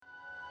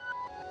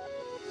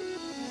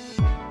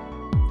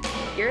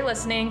You're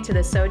listening to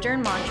the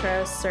Sojourn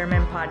Montrose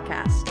Sermon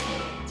Podcast.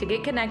 To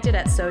get connected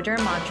at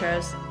Sojourn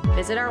Montrose,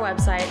 visit our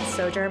website,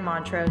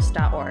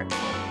 sojournmontrose.org.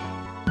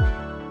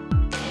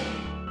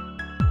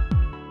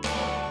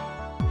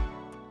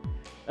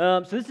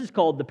 So this is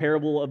called the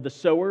parable of the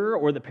sower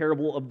or the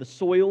parable of the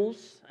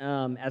soils.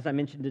 As I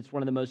mentioned, it's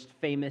one of the most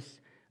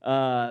famous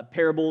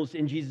parables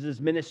in Jesus'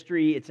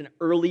 ministry. It's an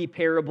early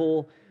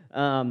parable,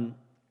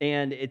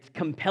 and it's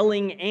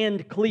compelling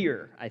and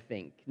clear, I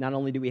think. Not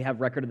only do we have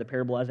record of the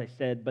parable, as I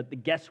said, but the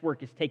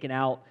guesswork is taken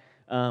out.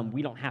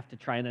 We don't have to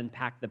try and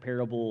unpack the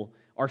parable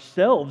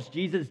ourselves.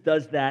 Jesus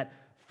does that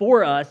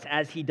for us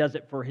as he does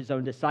it for his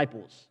own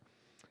disciples.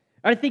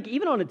 I think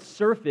even on its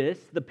surface,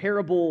 the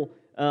parable,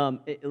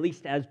 at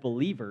least as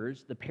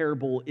believers, the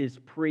parable is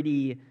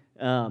pretty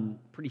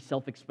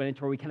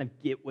self-explanatory. We kind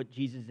of get what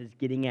Jesus is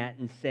getting at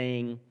and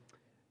saying.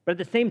 But at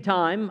the same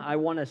time, I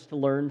want us to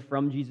learn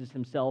from Jesus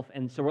himself.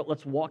 And so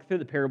let's walk through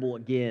the parable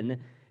again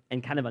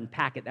and kind of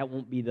unpack it. That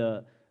won't be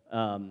the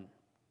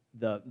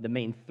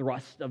main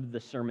thrust of the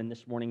sermon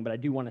this morning, but I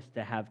do want us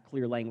to have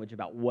clear language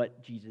about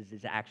what Jesus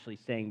is actually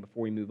saying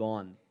before we move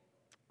on.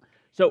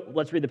 So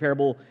let's read the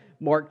parable.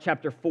 Mark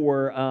chapter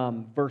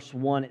 4, verse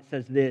 1, it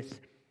says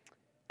this: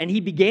 "And he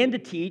began to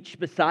teach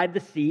beside the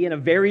sea, and a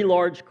very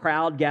large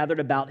crowd gathered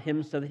about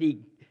him, so that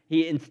he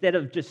instead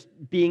of just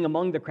being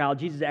among the crowd,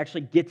 Jesus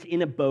actually gets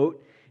in a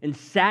boat and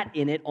sat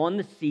in it on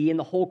the sea, and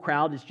the whole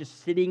crowd is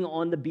just sitting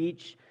on the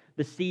beach,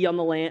 the sea on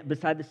the land,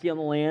 beside the sea on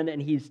the land,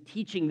 and he's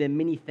teaching them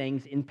many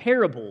things in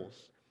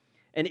parables.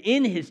 And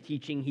in his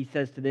teaching, he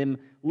says to them,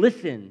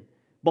 'Listen,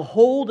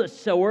 behold, a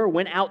sower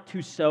went out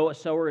to sow.'" A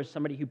sower is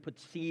somebody who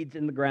puts seeds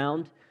in the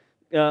ground.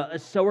 A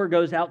sower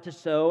goes out to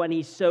sow, and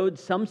he sowed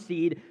some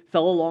seed,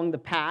 fell along the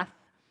path,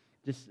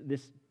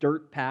 this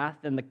dirt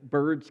path, and the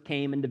birds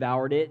came and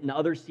devoured it. And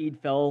other seed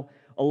fell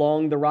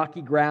along the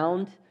rocky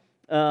ground,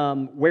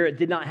 where it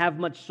did not have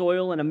much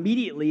soil, and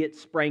immediately it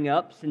sprang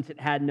up, since it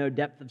had no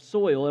depth of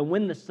soil. And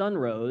when the sun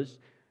rose,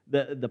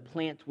 the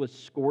plant was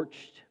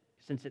scorched,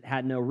 since it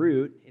had no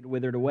root, it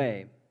withered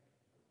away.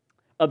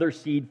 Other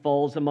seed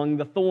falls among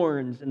the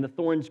thorns, and the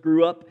thorns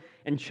grew up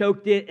and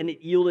choked it, and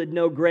it yielded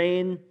no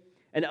grain.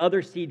 And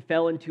other seed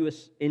fell into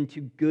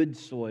good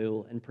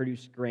soil and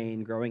produced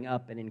grain, growing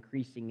up and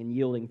increasing and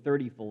yielding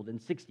 30-fold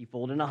and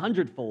 60-fold and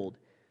 100-fold.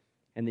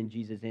 And then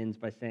Jesus ends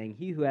by saying,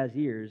 "He who has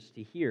ears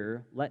to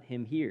hear, let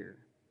him hear."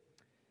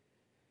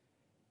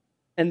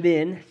 And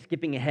then,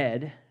 skipping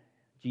ahead,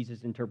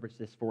 Jesus interprets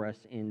this for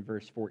us in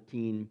verse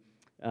 14.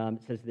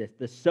 It says this: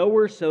 "The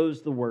sower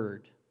sows the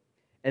word,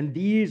 and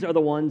these are the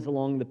ones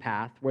along the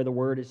path where the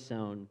word is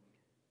sown.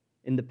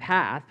 In the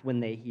path, when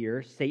they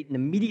hear, Satan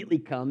immediately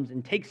comes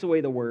and takes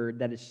away the word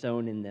that is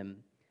sown in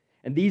them.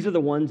 And these are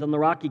the ones on the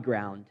rocky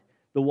ground,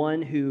 the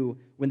one who,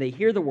 when they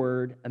hear the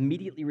word,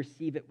 immediately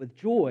receive it with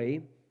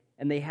joy,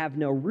 and they have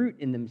no root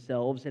in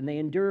themselves, and they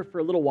endure for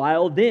a little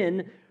while.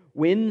 Then,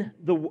 when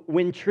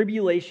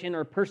tribulation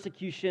or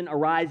persecution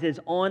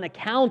arises on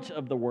account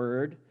of the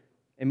word,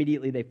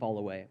 immediately they fall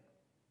away.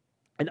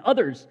 And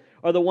others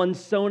are the ones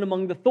sown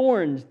among the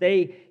thorns.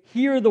 They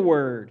hear the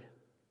word,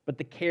 but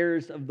the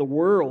cares of the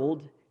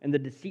world and the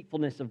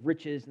deceitfulness of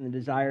riches and the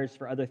desires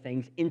for other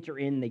things enter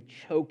in. They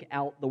choke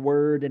out the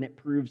word, and it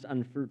proves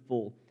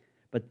unfruitful.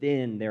 But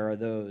then there are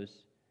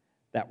those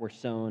that were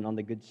sown on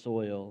the good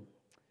soil.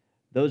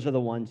 Those are the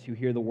ones who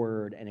hear the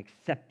word and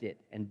accept it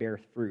and bear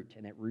fruit,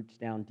 and it roots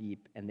down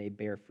deep, and they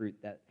bear fruit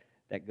that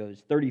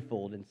goes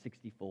 30-fold and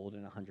 60-fold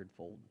and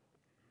 100-fold.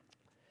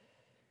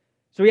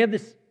 So we have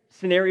this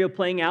scenario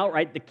playing out,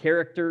 right? The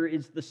character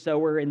is the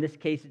sower. In this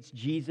case, it's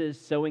Jesus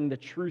sowing the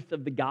truth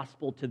of the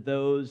gospel to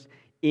those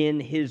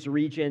in his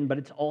region, but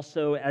it's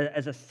also,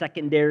 as a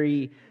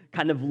secondary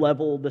kind of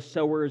level, the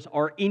sowers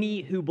are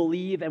any who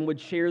believe and would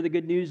share the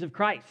good news of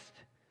Christ.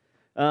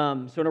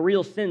 So in a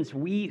real sense,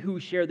 we who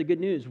share the good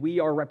news, we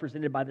are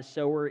represented by the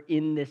sower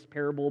in this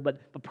parable,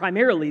 but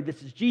primarily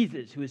this is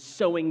Jesus who is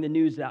sowing the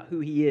news about who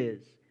he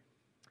is.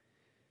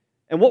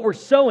 And what we're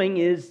sowing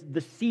is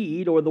the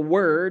seed or the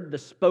word, the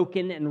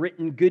spoken and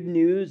written good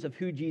news of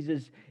who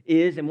Jesus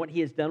is and what he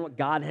has done, what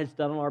God has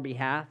done on our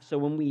behalf. So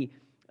when we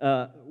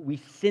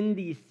send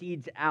these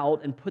seeds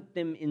out and put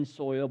them in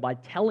soil by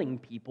telling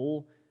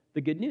people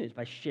the good news,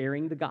 by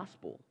sharing the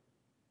gospel.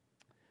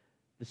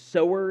 The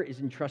sower is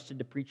entrusted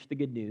to preach the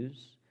good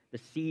news. The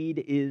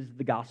seed is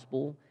the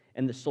gospel,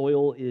 and the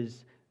soil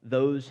is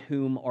those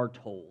whom are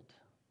told.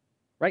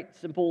 Right?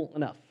 Simple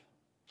enough.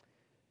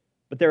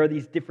 But there are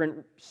these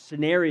different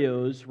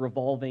scenarios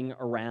revolving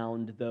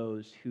around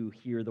those who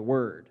hear the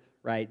word,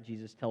 right?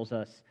 Jesus tells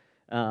us,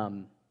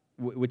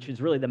 which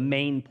is really the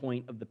main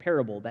point of the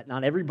parable, that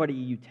not everybody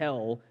you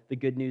tell the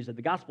good news of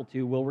the gospel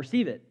to will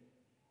receive it.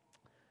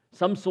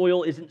 Some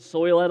soil isn't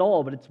soil at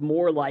all, but it's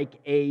more like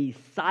a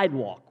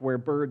sidewalk where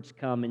birds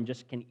come and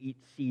just can eat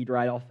seed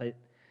right off it.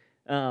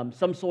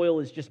 Some soil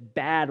is just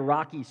bad,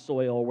 rocky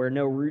soil where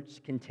no roots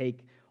can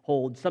take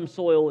hold. Some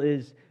soil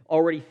is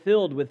already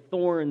filled with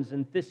thorns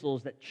and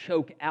thistles that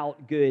choke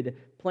out good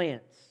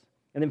plants.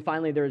 And then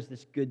finally, there's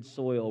this good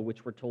soil,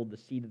 which we're told the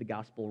seed of the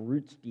gospel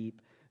roots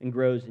deep, and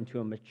grows into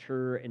a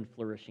mature and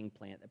flourishing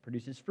plant that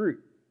produces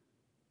fruit,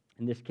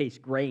 in this case,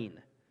 grain.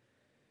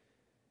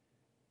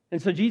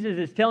 And so Jesus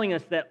is telling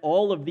us that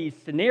all of these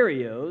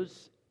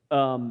scenarios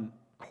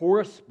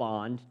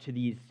correspond to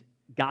these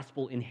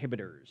gospel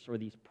inhibitors or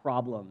these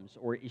problems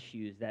or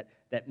issues that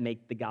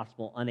make the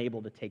gospel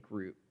unable to take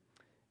root.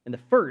 And the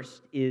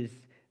first is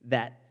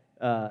that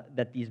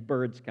these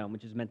birds come,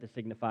 which is meant to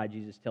signify,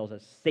 Jesus tells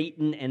us,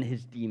 Satan and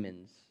his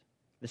demons,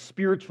 the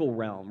spiritual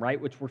realm, right,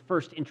 which we're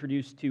first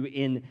introduced to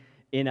in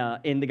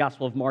the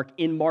Gospel of Mark,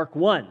 in Mark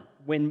 1,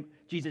 when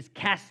Jesus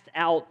casts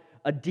out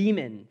a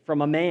demon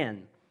from a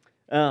man.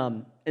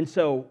 And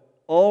so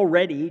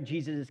already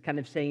Jesus is kind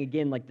of saying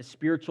again, like the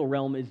spiritual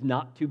realm is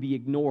not to be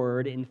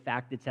ignored. In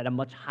fact, it's at a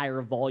much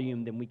higher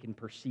volume than we can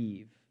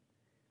perceive.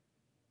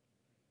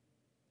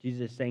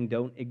 Jesus is saying,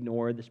 don't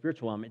ignore the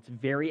spiritual realm. It's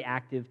very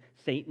active.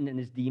 Satan and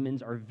his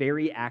demons are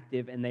very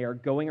active, and they are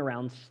going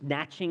around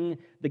snatching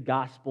the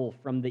gospel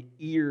from the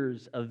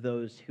ears of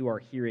those who are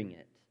hearing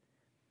it.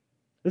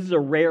 This is a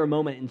rare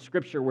moment in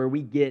Scripture where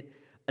we get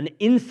an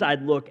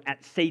inside look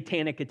at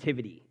satanic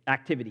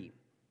activity.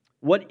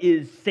 What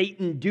is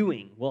Satan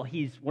doing? Well,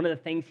 one of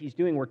the things he's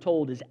doing, we're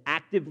told, is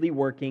actively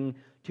working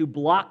to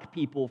block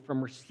people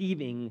from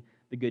receiving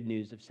the good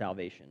news of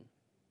salvation.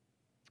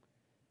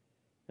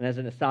 And as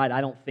an aside,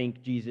 I don't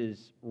think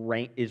Jesus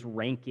is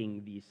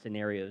ranking these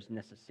scenarios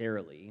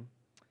necessarily.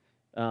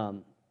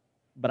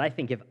 But I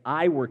think if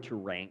I were to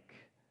rank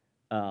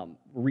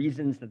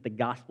reasons that the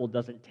gospel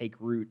doesn't take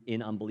root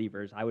in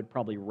unbelievers, I would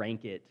probably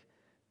rank it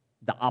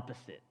the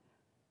opposite.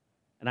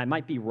 And I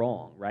might be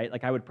wrong, right?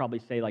 Like I would probably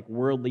say like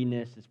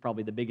worldliness is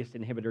probably the biggest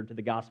inhibitor to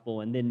the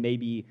gospel, and then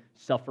maybe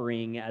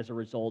suffering as a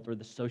result or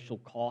the social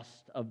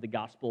cost of the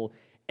gospel.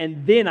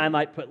 And then I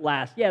might put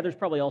last, there's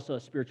probably also a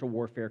spiritual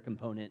warfare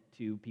component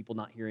to people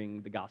not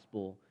hearing the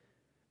gospel.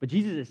 But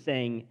Jesus is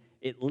saying,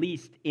 at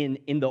least in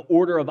the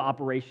order of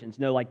operations,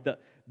 no, like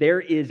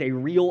there is a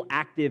real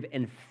active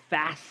and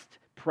fast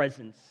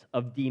presence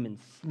of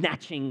demons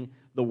snatching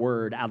the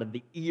word out of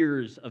the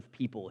ears of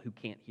people who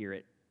can't hear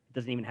it. It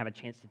doesn't even have a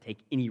chance to take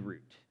any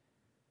root.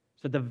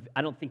 So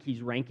I don't think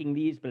he's ranking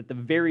these, but at the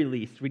very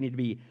least, we need to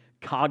be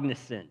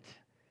cognizant.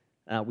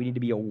 We need to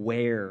be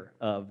aware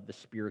of the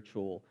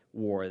spiritual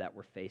war that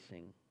we're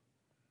facing.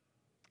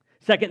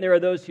 Second, there are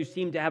those who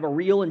seem to have a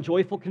real and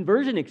joyful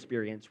conversion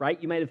experience,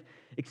 right? You might have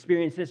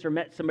experienced this or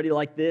met somebody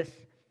like this.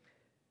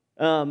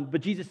 But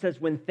Jesus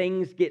says when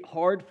things get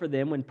hard for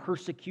them, when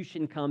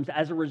persecution comes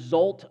as a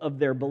result of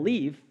their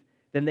belief,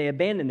 then they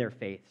abandon their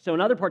faith. So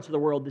in other parts of the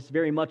world, this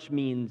very much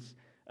means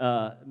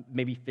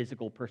maybe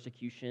physical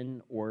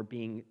persecution or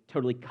being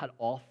totally cut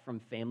off from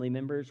family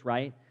members,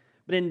 right?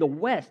 But in the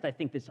West, I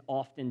think this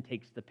often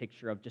takes the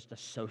picture of just a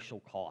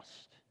social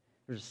cost.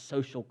 There's a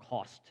social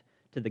cost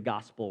to the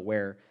gospel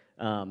where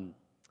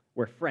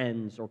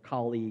friends or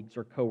colleagues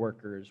or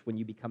coworkers, when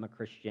you become a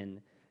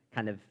Christian,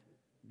 kind of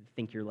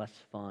think you're less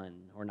fun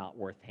or not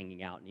worth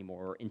hanging out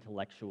anymore or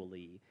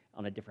intellectually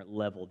on a different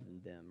level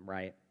than them,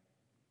 right?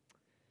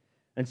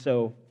 And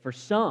so for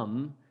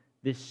some,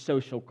 this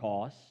social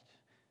cost,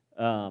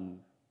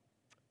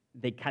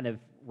 they kind of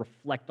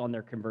reflect on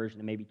their conversion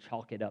and maybe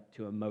chalk it up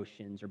to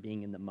emotions or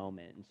being in the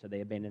moment, and so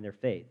they abandon their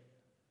faith.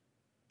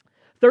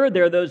 Third,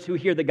 there are those who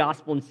hear the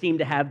gospel and seem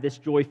to have this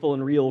joyful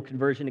and real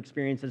conversion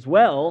experience as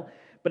well,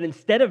 but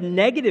instead of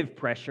negative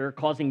pressure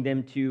causing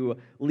them to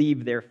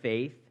leave their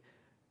faith,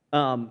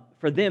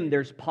 for them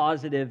there's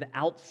positive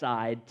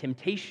outside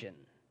temptation.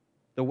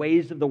 The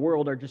ways of the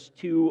world are just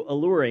too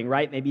alluring,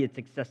 right? Maybe it's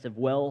excessive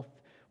wealth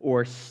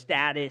or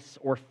status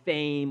or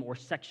fame or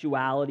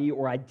sexuality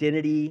or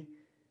identity.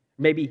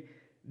 Maybe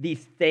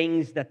these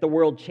things that the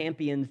world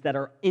champions that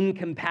are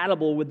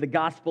incompatible with the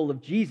gospel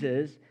of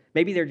Jesus,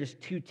 maybe they're just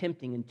too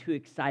tempting and too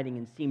exciting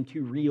and seem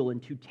too real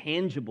and too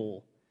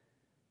tangible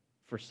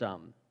for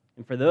some.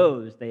 And for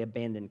those, they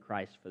abandon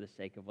Christ for the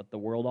sake of what the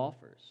world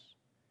offers.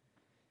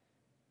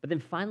 But then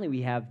finally,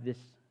 we have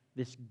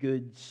this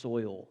good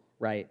soil,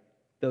 right?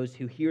 Those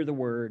who hear the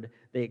word,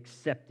 they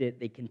accept it,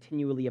 they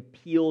continually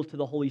appeal to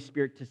the Holy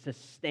Spirit to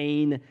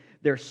sustain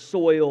their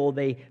soil.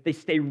 They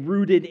stay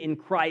rooted in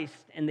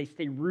Christ, and they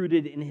stay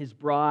rooted in His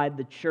bride,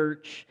 the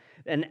church.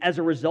 And as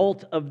a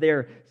result of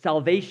their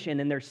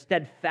salvation and their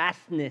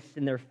steadfastness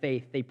in their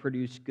faith, they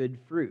produce good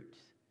fruit.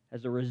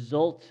 As a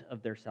result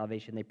of their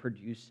salvation, they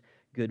produce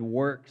good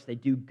works, they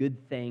do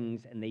good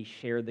things, and they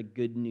share the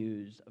good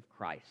news of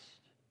Christ.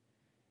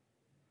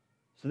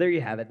 So there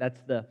you have it.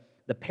 That's the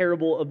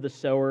parable of the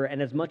sower,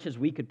 and as much as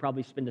we could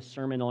probably spend a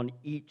sermon on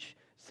each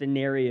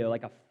scenario,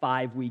 like a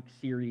 5-week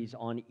series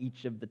on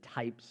each of the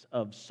types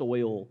of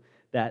soil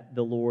that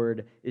the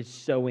Lord is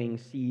sowing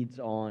seeds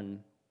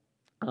on,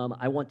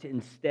 I want to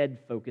instead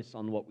focus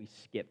on what we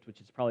skipped, which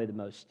is probably the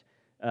most,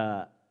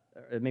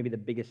 maybe the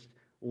biggest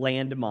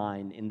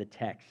landmine in the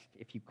text,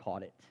 if you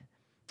caught it.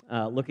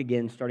 Look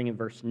again, starting in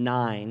verse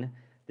 9.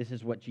 This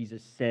is what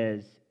Jesus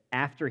says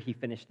after He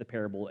finished the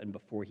parable and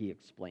before He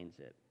explains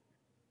it.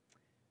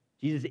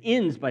 Jesus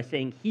ends by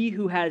saying, "He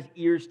who has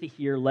ears to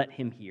hear, let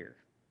him hear."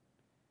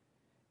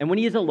 And when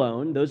he is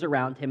alone, those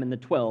around him and the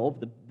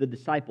 12, the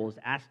disciples,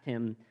 asked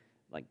him,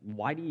 like,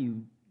 why do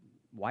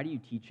you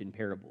teach in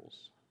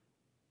parables?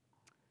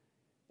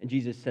 And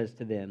Jesus says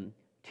to them,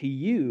 to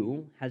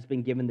you has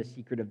been given the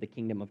secret of the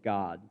kingdom of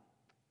God,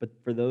 but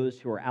for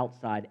those who are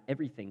outside,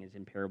 everything is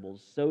in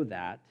parables, so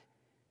that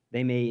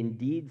they may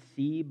indeed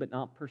see but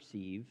not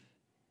perceive,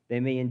 they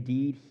may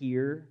indeed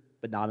hear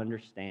but not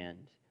understand,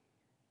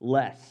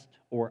 lest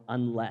or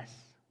unless,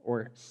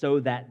 or so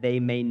that they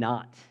may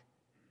not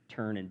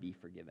turn and be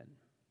forgiven.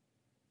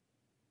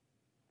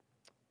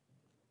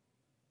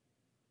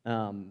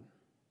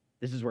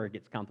 This is where it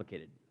gets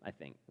complicated, I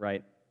think,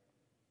 right?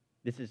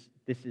 This is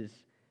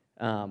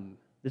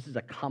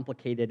a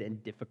complicated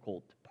and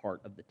difficult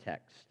part of the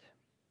text.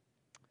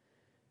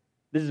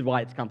 This is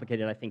why it's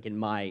complicated, I think, in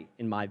my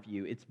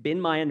view. It's been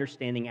my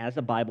understanding as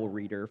a Bible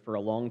reader for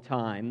a long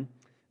time,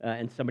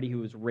 and somebody who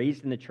was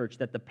raised in the church,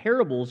 that the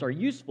parables are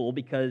useful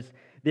because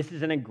this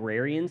is an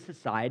agrarian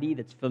society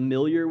that's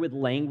familiar with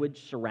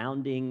language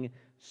surrounding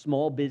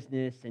small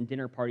business and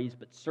dinner parties,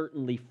 but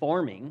certainly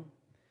farming.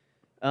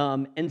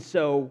 And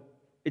so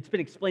it's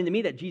been explained to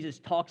me that Jesus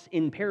talks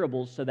in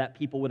parables so that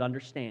people would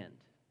understand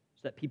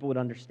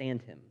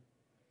him.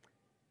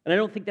 And I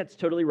don't think that's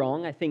totally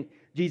wrong. I think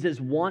Jesus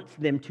wants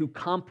them to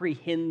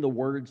comprehend the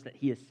words that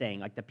he is saying.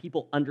 Like the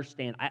people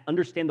understand. I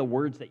understand the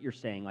words that you're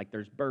saying. Like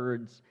there's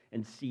birds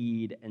and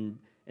seed and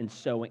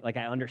sowing. Like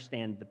I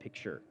understand the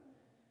picture.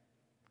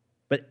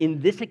 But in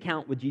this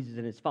account with Jesus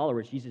and his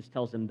followers, Jesus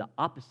tells them the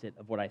opposite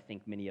of what I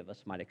think many of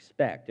us might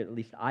expect, at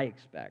least I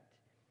expect.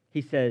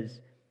 He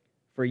says,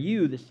 for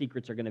you, the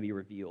secrets are going to be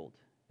revealed.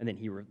 And then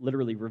he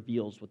literally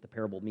reveals what the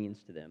parable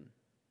means to them.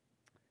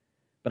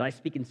 But I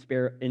speak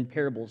in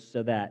parables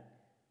so that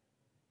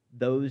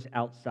those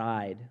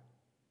outside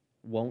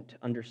won't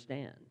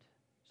understand,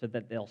 so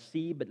that they'll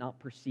see but not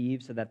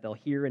perceive, so that they'll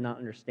hear and not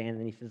understand.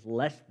 And he says,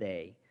 lest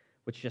they,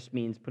 which just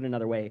means, put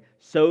another way,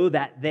 so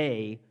that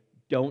they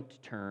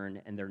don't turn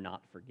and they're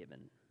not forgiven.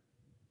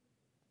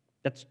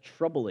 That's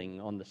troubling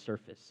on the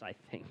surface, I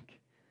think,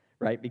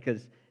 right?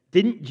 Because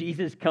didn't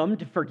Jesus come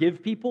to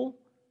forgive people?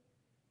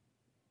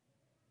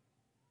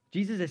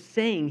 Jesus is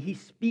saying he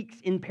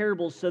speaks in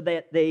parables so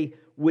that they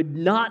would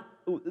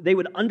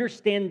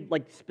understand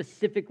like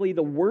specifically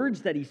the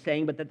words that he's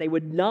saying, but that they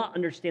would not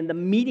understand the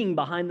meaning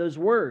behind those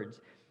words.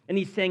 And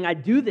he's saying, I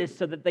do this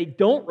so that they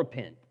don't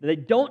repent, that they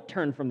don't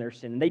turn from their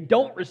sin, and they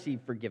don't receive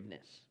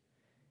forgiveness.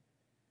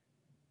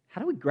 How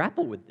do we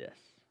grapple with this?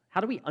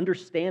 How do we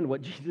understand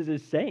what Jesus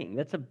is saying?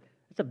 That's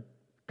a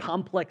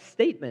complex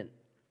statement.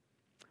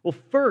 Well,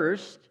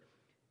 first,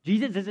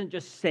 Jesus isn't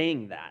just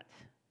saying that.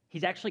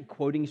 He's actually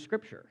quoting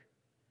Scripture.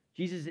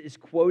 Jesus is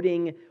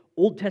quoting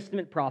Old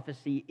Testament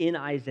prophecy in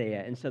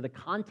Isaiah, and so the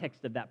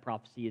context of that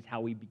prophecy is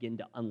how we begin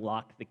to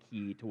unlock the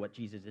key to what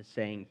Jesus is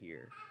saying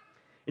here.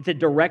 It's a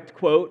direct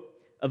quote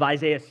of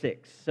Isaiah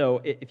 6, so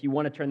if you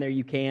want to turn there,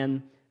 you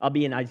can. I'll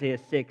be in Isaiah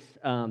 6,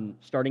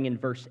 starting in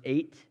verse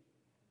 8.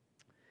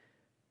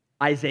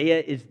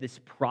 Isaiah is this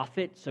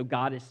prophet, so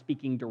God is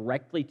speaking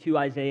directly to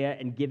Isaiah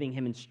and giving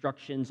him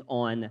instructions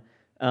on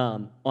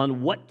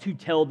what to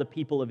tell the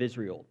people of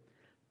Israel.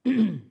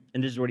 And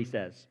this is what he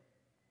says.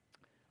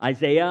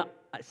 Isaiah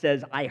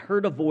says, I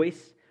heard a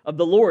voice of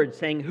the Lord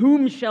saying,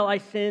 whom shall I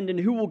send and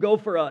who will go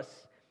for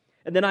us?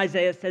 And then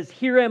Isaiah says,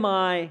 here am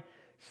I,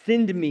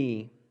 send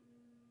me.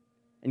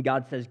 And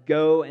God says,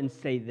 go and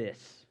say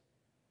this.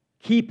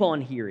 Keep on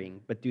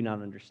hearing, but do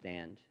not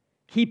understand.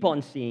 Keep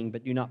on seeing,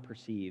 but do not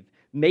perceive.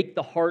 Make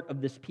the heart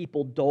of this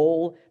people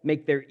dull,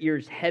 make their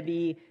ears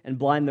heavy, and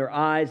blind their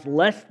eyes,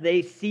 lest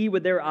they see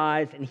with their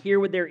eyes and hear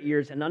with their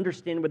ears and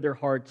understand with their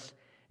hearts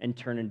and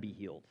turn and be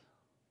healed.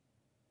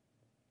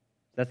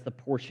 That's the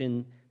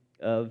portion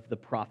of the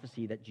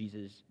prophecy that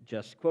Jesus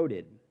just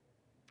quoted.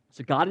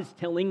 So God is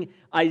telling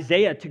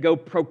Isaiah to go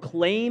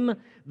proclaim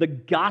the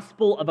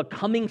gospel of a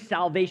coming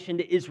salvation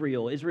to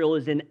Israel. Israel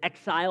is in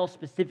exile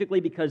specifically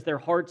because their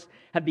hearts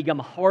have become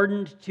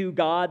hardened to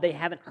God. They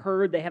haven't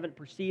heard, they haven't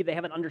perceived, they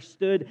haven't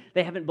understood,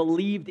 they haven't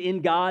believed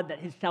in God that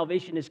his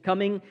salvation is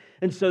coming.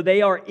 And so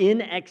they are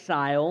in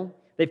exile.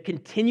 They've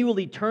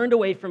continually turned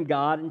away from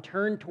God and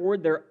turned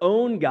toward their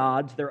own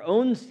gods, their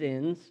own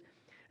sins.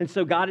 And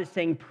so God is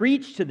saying,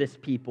 preach to this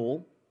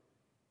people,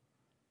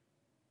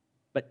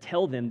 but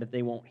tell them that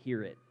they won't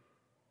hear it.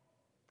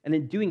 And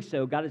in doing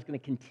so, God is going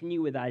to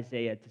continue with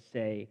Isaiah to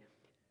say,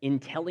 in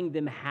telling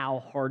them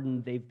how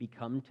hardened they've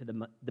become to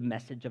the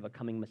message of a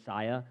coming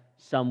Messiah,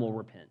 some will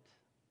repent.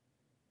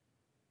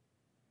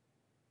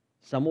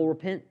 Some will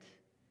repent.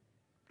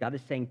 God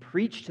is saying,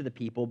 preach to the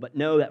people, but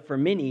know that for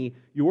many,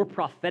 your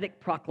prophetic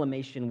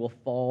proclamation will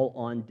fall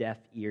on deaf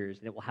ears,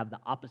 and it will have the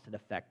opposite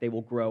effect. They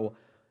will grow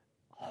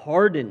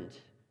hardened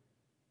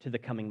to the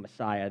coming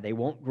Messiah. They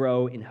won't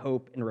grow in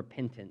hope and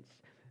repentance.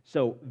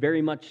 So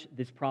very much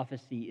this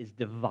prophecy is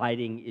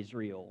dividing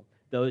Israel.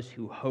 Those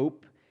who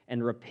hope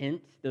and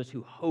repent, those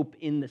who hope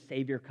in the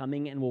Savior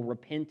coming and will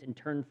repent and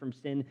turn from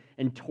sin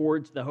and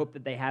towards the hope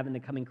that they have in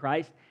the coming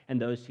Christ, and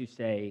those who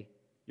say,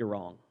 you're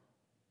wrong.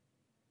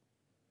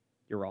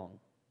 You're wrong.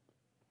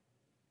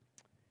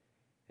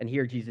 And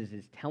here Jesus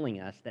is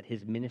telling us that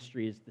his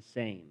ministry is the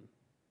same.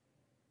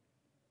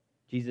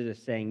 Jesus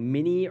is saying,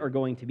 many are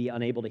going to be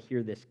unable to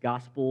hear this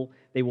gospel.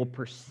 They will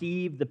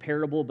perceive the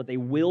parable, but they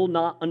will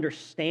not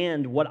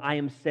understand what I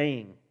am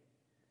saying.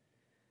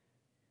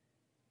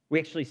 We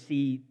actually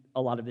see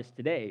a lot of this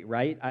today,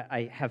 right?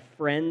 I have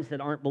friends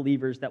that aren't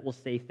believers that will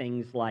say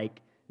things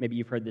like, maybe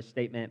you've heard this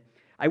statement,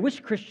 I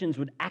wish Christians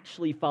would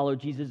actually follow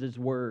Jesus'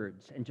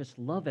 words and just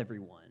love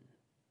everyone.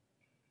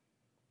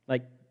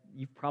 Like,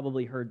 you've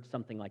probably heard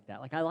something like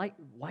that.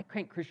 Why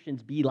can't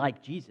Christians be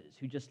like Jesus,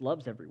 who just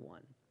loves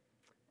everyone?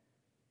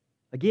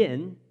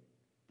 Again,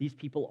 these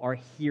people are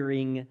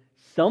hearing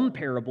some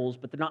parables,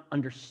 but they're not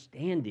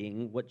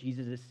understanding what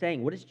Jesus is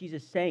saying. What is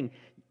Jesus saying?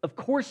 Of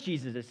course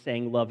Jesus is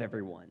saying love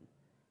everyone.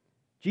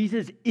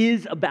 Jesus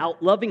is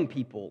about loving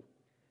people.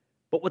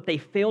 But what they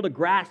fail to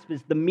grasp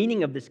is the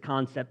meaning of this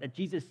concept that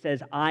Jesus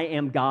says, I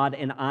am God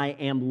and I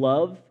am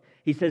love.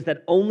 He says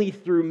that only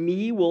through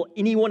me will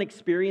anyone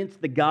experience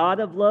the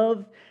God of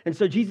love. And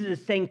so Jesus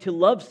is saying to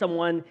love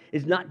someone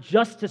is not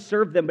just to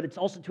serve them, but it's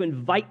also to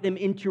invite them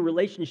into a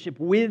relationship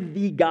with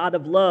the God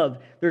of love.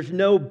 There's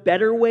no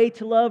better way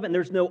to love, and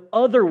there's no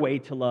other way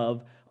to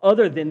love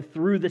other than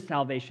through the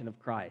salvation of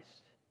Christ.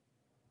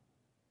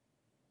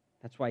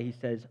 That's why he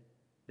says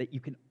that you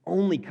can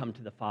only come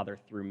to the Father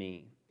through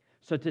me.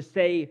 So to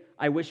say,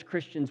 I wish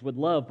Christians would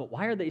love, but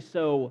why are they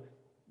so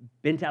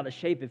bent out of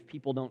shape if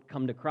people don't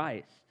come to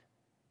Christ?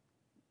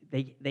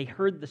 They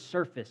heard the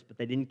surface, but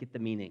they didn't get the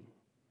meaning.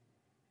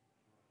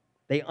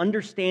 They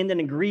understand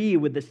and agree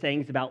with the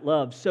sayings about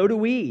love. So do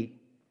we.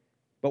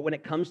 But when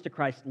it comes to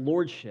Christ's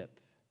lordship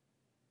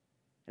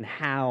and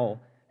how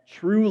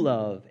true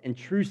love and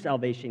true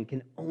salvation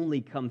can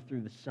only come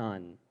through the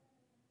Son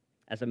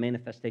as a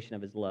manifestation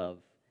of his love,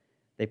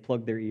 they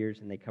plug their ears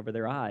and they cover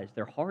their eyes.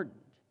 They're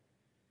hardened.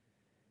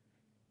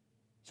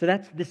 So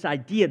that's this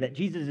idea that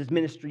Jesus'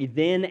 ministry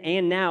then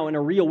and now in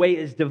a real way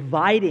is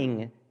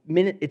dividing.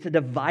 It's a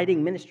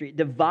dividing ministry. It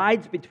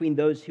divides between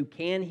those who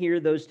can hear,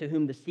 those to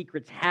whom the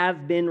secrets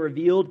have been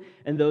revealed,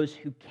 and those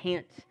who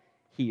can't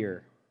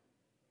hear.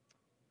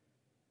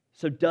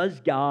 So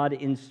does God,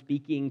 in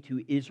speaking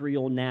to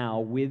Israel now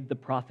with the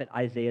prophet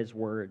Isaiah's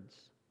words,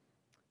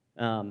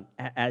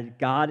 as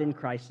God in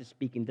Christ is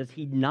speaking, does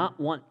he not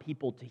want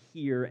people to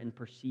hear and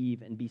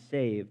perceive and be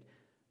saved?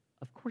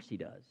 Of course he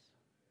does.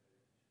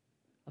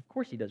 Of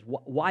course he does.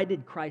 Why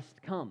did Christ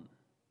come?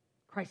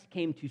 Christ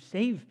came to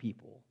save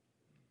people.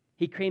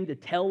 He came to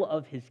tell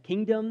of his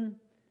kingdom,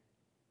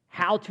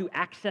 how to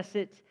access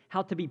it,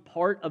 how to be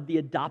part of the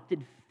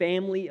adopted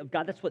family of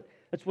God. That's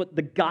what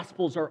the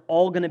Gospels are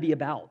all going to be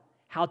about,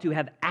 how to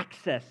have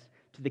access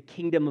to the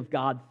kingdom of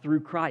God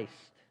through Christ.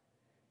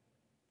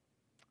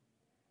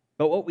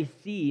 But what we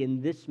see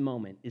in this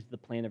moment is the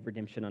plan of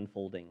redemption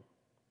unfolding.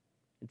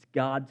 It's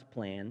God's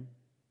plan,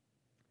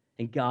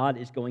 and God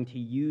is going to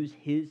use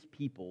his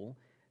people,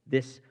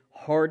 this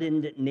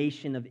hardened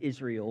nation of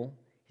Israel.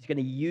 He's going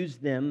to use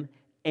them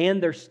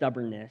and their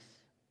stubbornness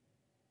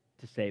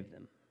to save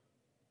them.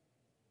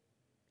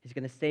 He's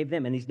going to save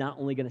them, and he's not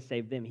only going to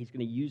save them, he's going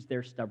to use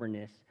their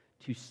stubbornness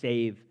to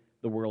save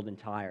the world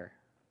entire.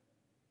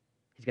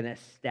 He's going to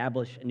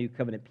establish a new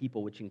covenant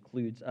people, which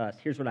includes us.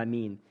 Here's what I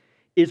mean.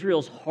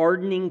 Israel's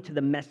hardening to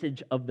the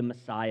message of the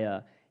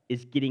Messiah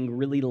is getting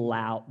really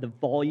loud. The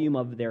volume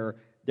of their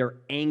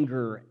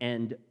anger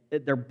and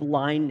their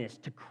blindness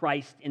to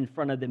Christ in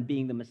front of them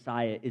being the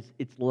Messiah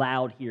it's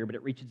loud here, but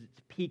it reaches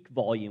its peak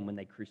volume when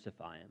they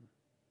crucify him.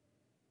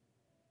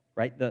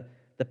 Right? The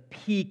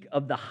peak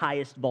of the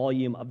highest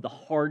volume of the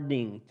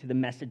hardening to the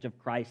message of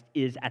Christ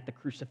is at the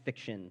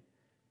crucifixion,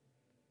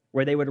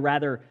 where they would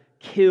rather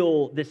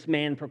kill this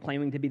man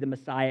proclaiming to be the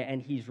Messiah,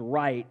 and he's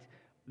right.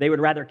 They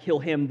would rather kill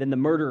him than the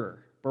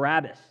murderer,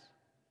 Barabbas.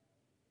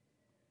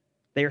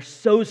 They are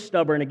so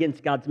stubborn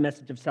against God's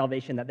message of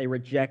salvation that they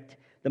reject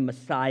the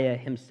Messiah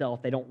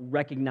himself. They don't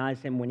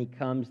recognize him when he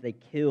comes. They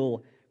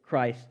kill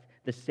Christ,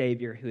 the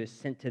Savior who is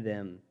sent to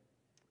them.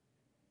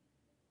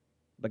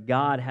 But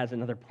God has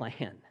another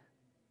plan.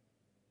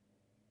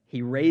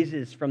 He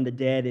raises from the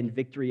dead in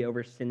victory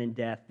over sin and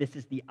death. This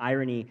is the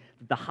irony,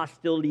 the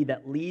hostility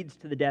that leads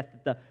to the death,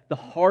 the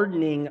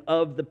hardening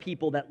of the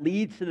people that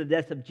leads to the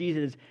death of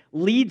Jesus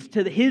leads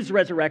to his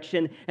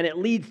resurrection, and it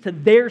leads to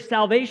their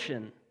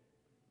salvation.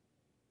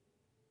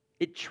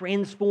 It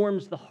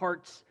transforms the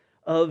hearts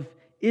of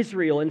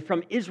Israel, and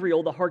from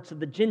Israel, the hearts of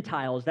the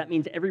Gentiles. That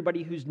means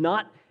everybody who's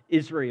not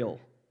Israel,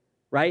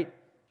 right?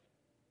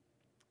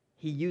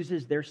 He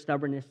uses their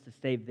stubbornness to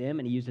save them,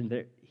 and he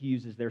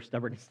uses their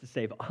stubbornness to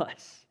save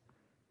us.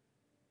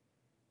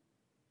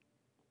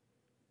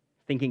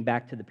 Thinking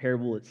back to the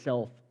parable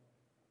itself,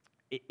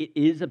 it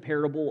is a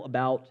parable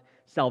about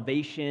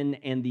salvation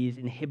and these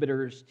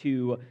inhibitors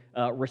to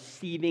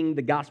receiving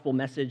the gospel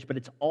message, but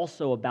it's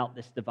also about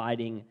this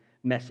dividing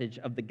message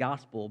of the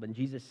gospel. But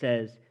Jesus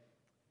says,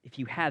 if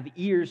you have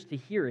ears to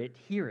hear it,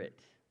 hear it.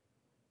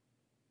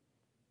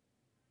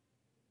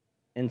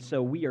 And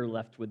so we are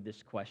left with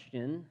this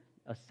question,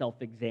 a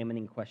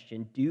self-examining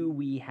question. Do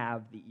we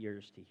have the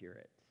ears to hear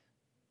it?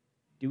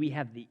 Do we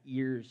have the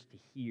ears to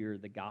hear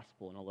the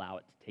gospel and allow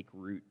it to take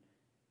root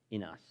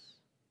in us?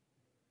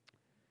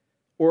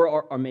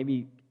 Or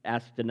maybe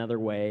asked another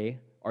way,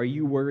 are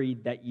you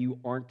worried that you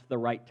aren't the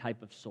right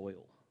type of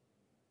soil?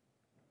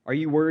 Are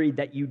you worried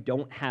that you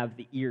don't have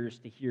the ears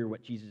to hear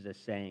what Jesus is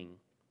saying?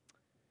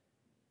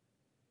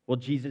 Well,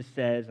 Jesus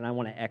says, and I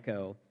want to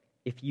echo,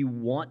 if you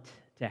want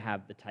to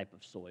have the type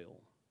of soil,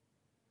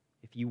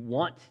 if you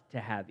want to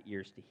have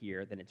ears to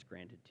hear, then it's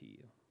granted to you.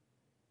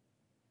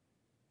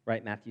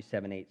 Right? Matthew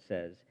 7:8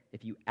 says,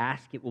 if you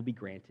ask, it will be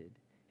granted.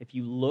 If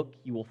you look,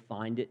 you will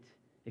find it.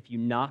 If you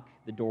knock,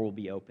 the door will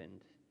be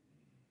opened.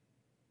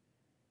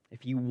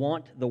 If you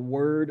want the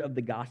word of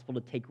the gospel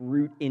to take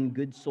root in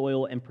good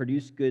soil and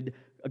produce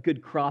a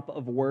good crop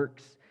of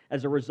works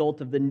as a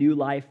result of the new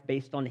life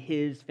based on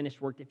his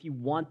finished work, if you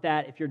want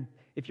that,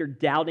 if you're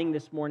doubting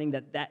this morning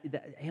that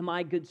am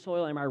I good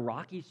soil? Am I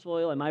rocky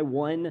soil? Am I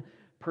one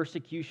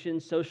persecution,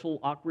 social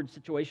awkward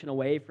situation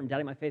away from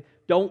doubting my faith?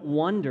 Don't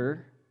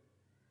wonder.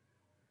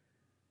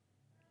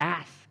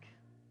 Ask.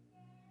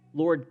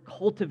 Lord,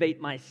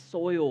 cultivate my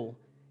soil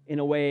in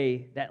a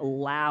way that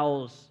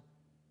allows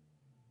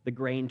the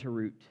grain to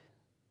root,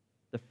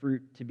 the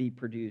fruit to be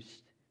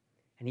produced.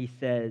 And he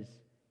says,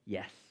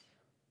 yes,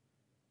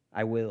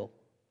 I will.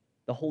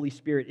 The Holy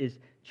Spirit is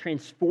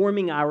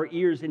transforming our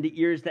ears into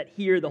ears that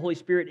hear. The Holy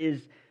Spirit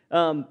is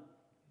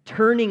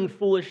turning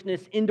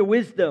foolishness into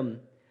wisdom.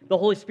 The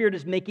Holy Spirit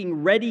is making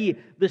ready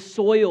the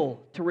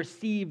soil to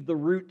receive the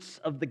roots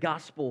of the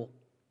gospel.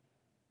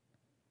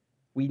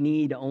 We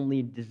need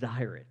only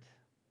desire it.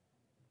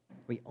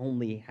 We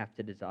only have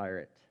to desire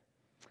it.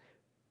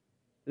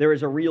 There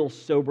is a real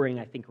sobering,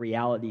 I think,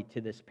 reality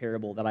to this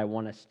parable that I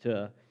want us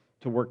to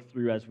work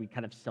through as we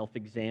kind of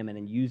self-examine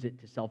and use it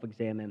to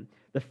self-examine.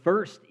 The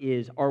first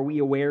is, are we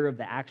aware of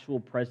the actual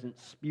present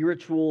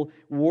spiritual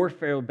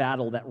warfare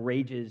battle that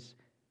rages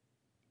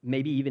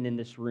maybe even in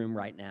this room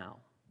right now?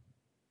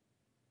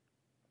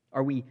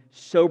 Are we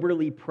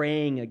soberly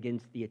praying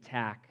against the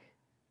attack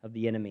of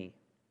the enemy?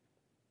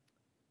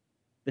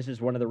 This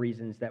is one of the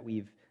reasons that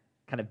we've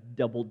kind of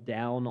doubled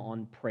down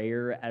on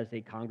prayer as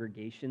a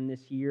congregation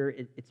this year.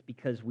 It's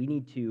because we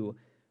need to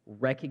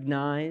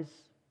recognize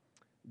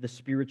the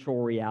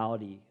spiritual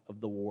reality of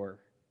the war,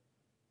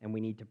 and we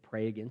need to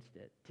pray against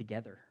it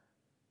together.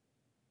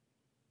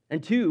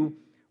 And two,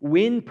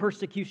 when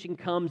persecution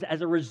comes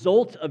as a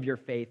result of your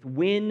faith,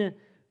 when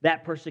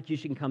that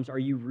persecution comes, are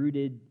you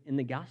rooted in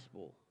the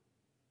gospel?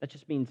 That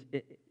just means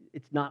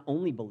it's not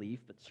only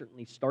belief, but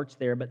certainly starts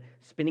there, but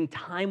spending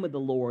time with the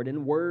Lord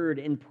in word,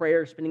 in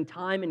prayer, spending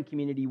time in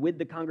community with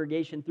the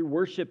congregation through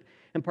worship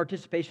and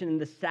participation in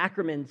the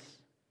sacraments.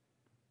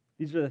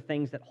 These are the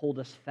things that hold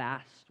us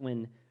fast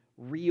when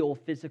real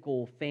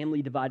physical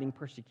family dividing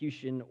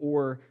persecution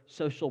or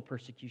social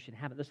persecution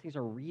happen. Those things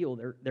are real.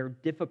 They're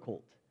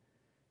difficult.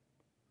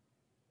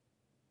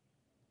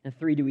 And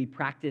three, do we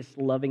practice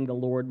loving the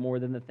Lord more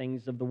than the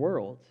things of the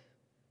world?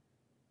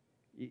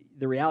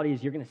 The reality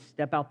is you're going to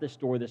step out this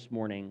door this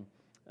morning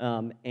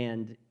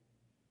and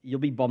you'll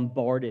be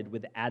bombarded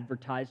with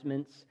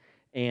advertisements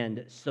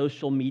and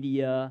social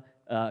media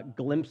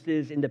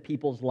glimpses into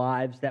people's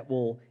lives that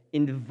will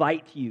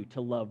invite you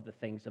to love the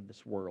things of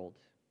this world.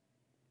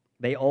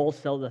 They all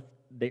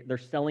they're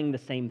selling the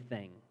same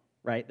thing,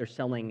 right? They're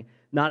selling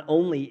not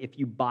only if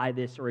you buy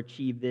this or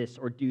achieve this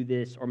or do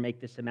this or make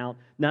this amount,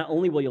 not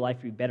only will your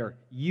life be better,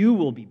 you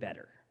will be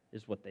better,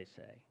 is what they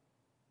say.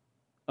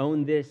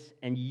 Own this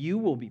and you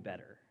will be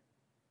better.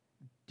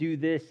 Do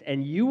this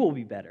and you will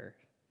be better.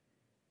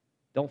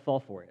 Don't fall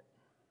for it.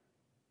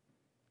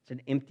 It's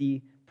an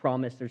empty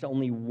promise. There's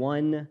only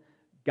one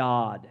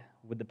God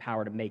with the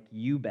power to make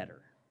you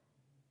better,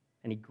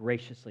 and he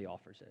graciously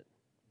offers it.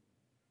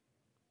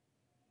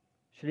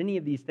 Should any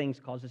of these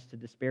things cause us to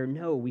despair?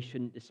 No, we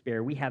shouldn't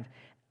despair. We have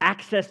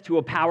access to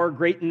a power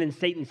greater than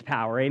Satan's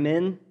power.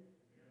 Amen?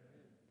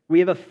 We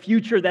have a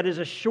future that is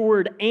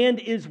assured and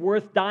is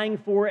worth dying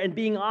for and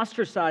being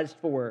ostracized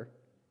for.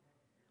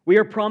 We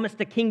are promised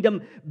a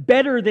kingdom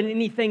better than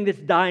anything this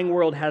dying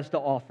world has to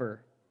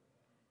offer.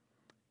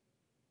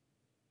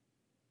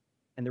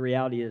 And the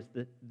reality is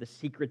that the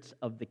secrets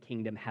of the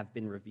kingdom have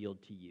been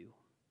revealed to you.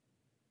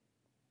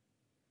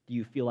 Do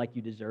you feel like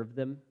you deserve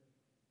them?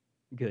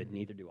 Good,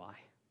 neither do I.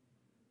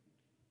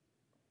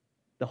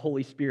 The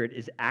Holy Spirit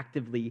is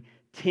actively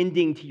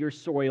tending to your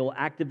soil,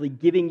 actively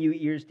giving you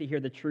ears to hear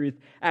the truth,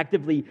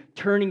 actively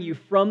turning you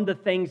from the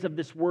things of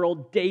this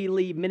world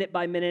daily, minute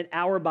by minute,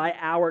 hour by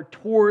hour,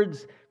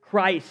 towards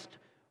Christ.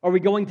 Are we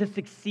going to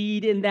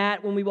succeed in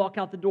that when we walk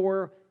out the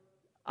door?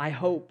 I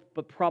hope,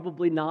 but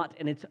probably not,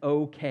 and it's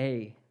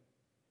okay.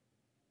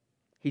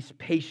 He's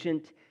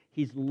patient,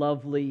 he's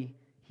lovely,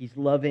 he's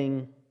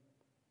loving.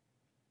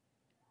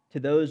 To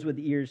those with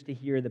ears to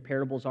hear, the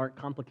parables aren't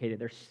complicated.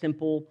 They're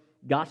simple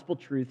gospel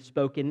truth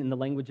spoken in the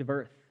language of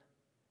earth.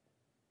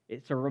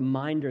 It's a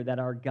reminder that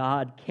our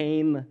God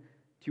came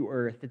to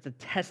earth. It's a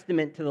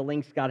testament to the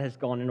lengths God has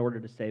gone in order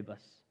to save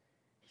us.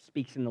 He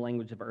speaks in the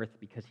language of earth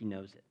because he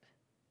knows it.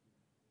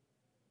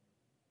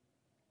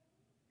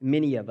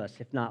 Many of us,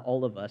 if not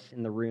all of us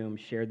in the room,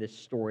 share this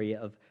story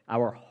of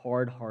our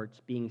hard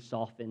hearts being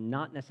softened,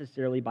 not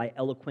necessarily by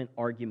eloquent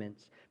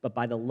arguments, but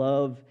by the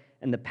love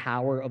and the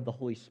power of the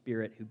Holy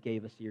Spirit who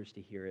gave us ears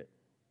to hear it.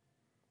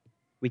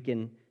 We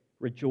can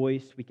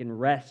rejoice, we can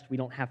rest, we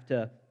don't have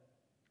to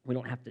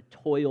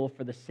toil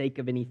for the sake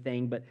of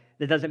anything, but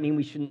that doesn't mean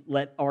we shouldn't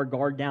let our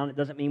guard down. It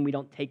doesn't mean we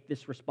don't take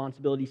this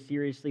responsibility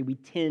seriously. We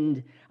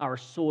tend our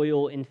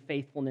soil in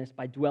faithfulness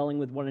by dwelling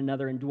with one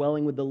another and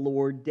dwelling with the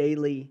Lord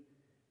daily.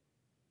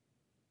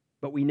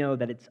 But we know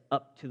that it's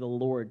up to the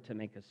Lord to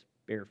make us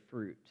bear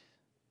fruit.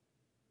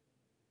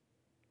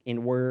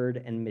 In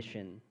word and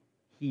mission,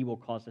 He will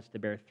cause us to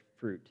bear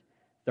fruit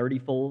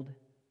 30-fold,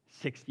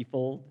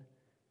 60-fold,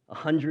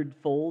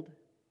 100-fold,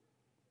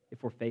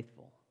 if we're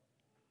faithful.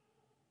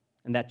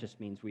 And that just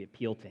means we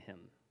appeal to Him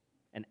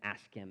and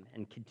ask Him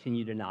and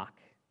continue to knock,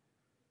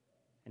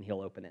 and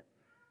He'll open it.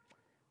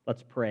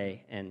 Let's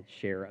pray and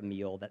share a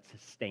meal that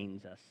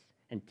sustains us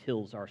and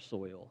tills our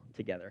soil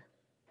together.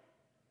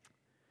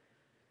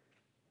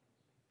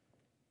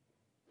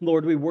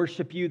 Lord, we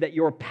worship You that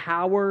Your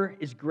power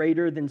is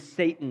greater than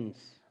Satan's.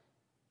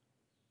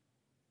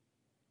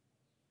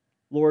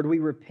 Lord, we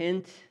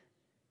repent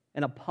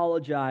and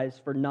apologize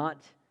for not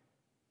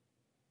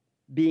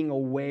being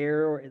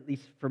aware, or at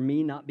least for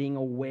me, not being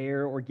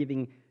aware or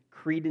giving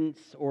credence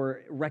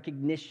or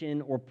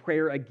recognition or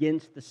prayer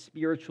against the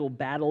spiritual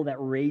battle that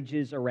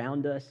rages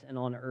around us and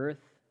on earth.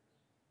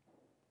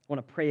 I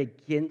want to pray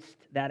against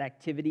that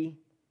activity.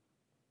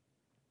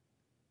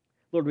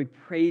 Lord, we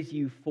praise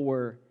You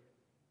for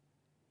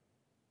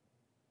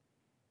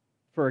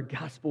a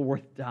gospel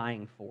worth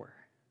dying for,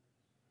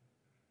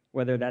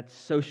 whether that's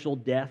social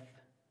death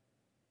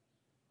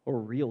or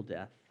real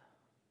death.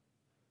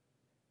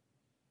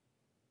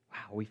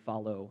 Wow, we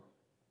follow.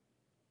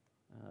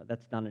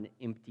 That's not an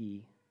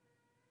empty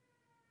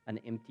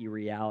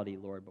reality,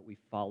 Lord, but we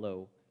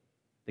follow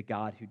the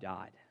God who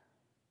died.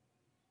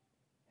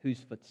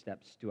 Whose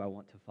footsteps do I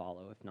want to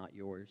follow, if not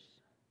Yours?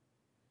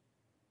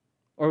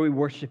 Or we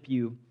worship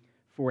You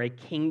for a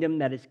kingdom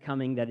that is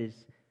coming that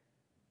is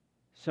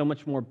so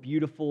much more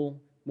beautiful,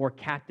 more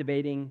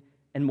captivating,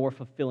 and more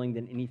fulfilling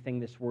than anything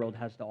this world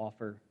has to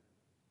offer.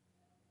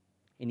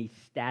 Any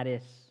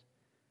status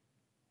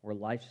or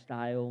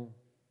lifestyle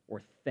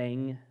or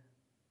thing.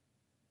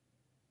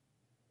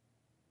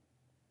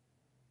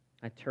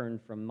 I turn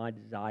from my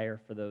desire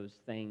for those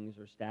things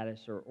or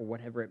status or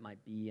whatever it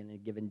might be in a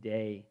given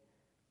day,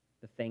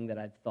 the thing that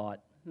I've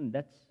thought,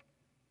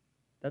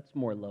 that's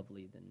more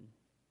lovely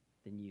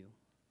than You.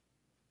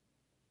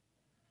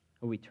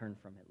 Oh, we turn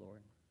from it,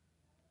 Lord.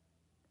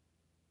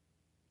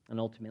 And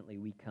ultimately,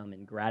 we come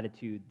in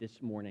gratitude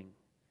this morning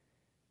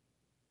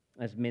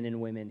as men and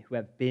women who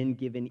have been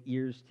given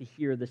ears to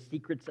hear the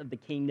secrets of the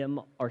kingdom.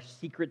 Are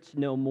secrets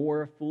no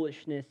more?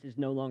 Foolishness is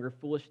no longer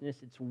foolishness.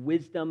 It's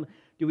wisdom.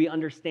 Do we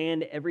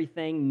understand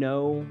everything?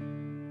 No.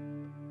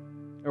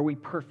 Are we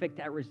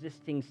perfect at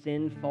resisting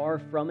sin? Far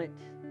from it.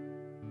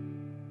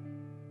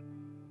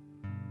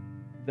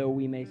 Though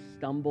we may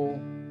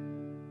stumble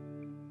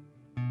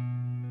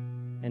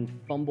and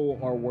fumble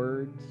our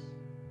words,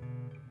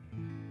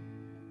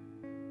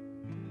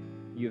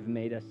 You have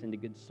made us into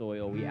good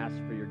soil. We ask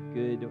for Your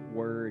good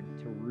word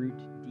to root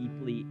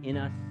deeply in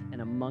us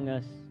and among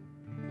us.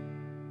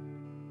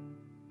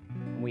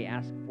 And we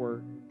ask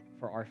for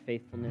our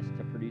faithfulness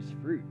to produce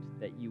fruit,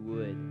 that You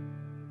would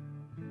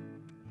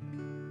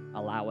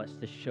allow us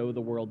to show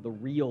the world the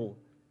real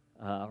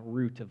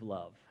root of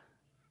love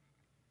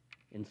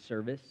in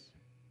service,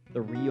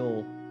 the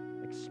real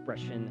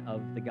expression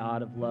of the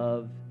God of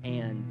love,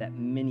 and that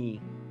many,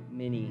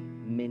 many,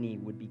 many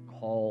would be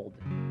called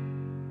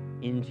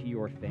into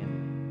Your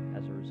family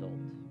as a result.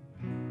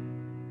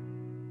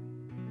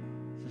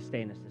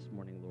 Sustain us this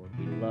morning, Lord.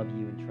 We love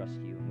You and trust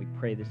You, and we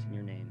pray this in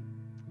Your name.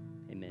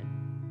 Amen.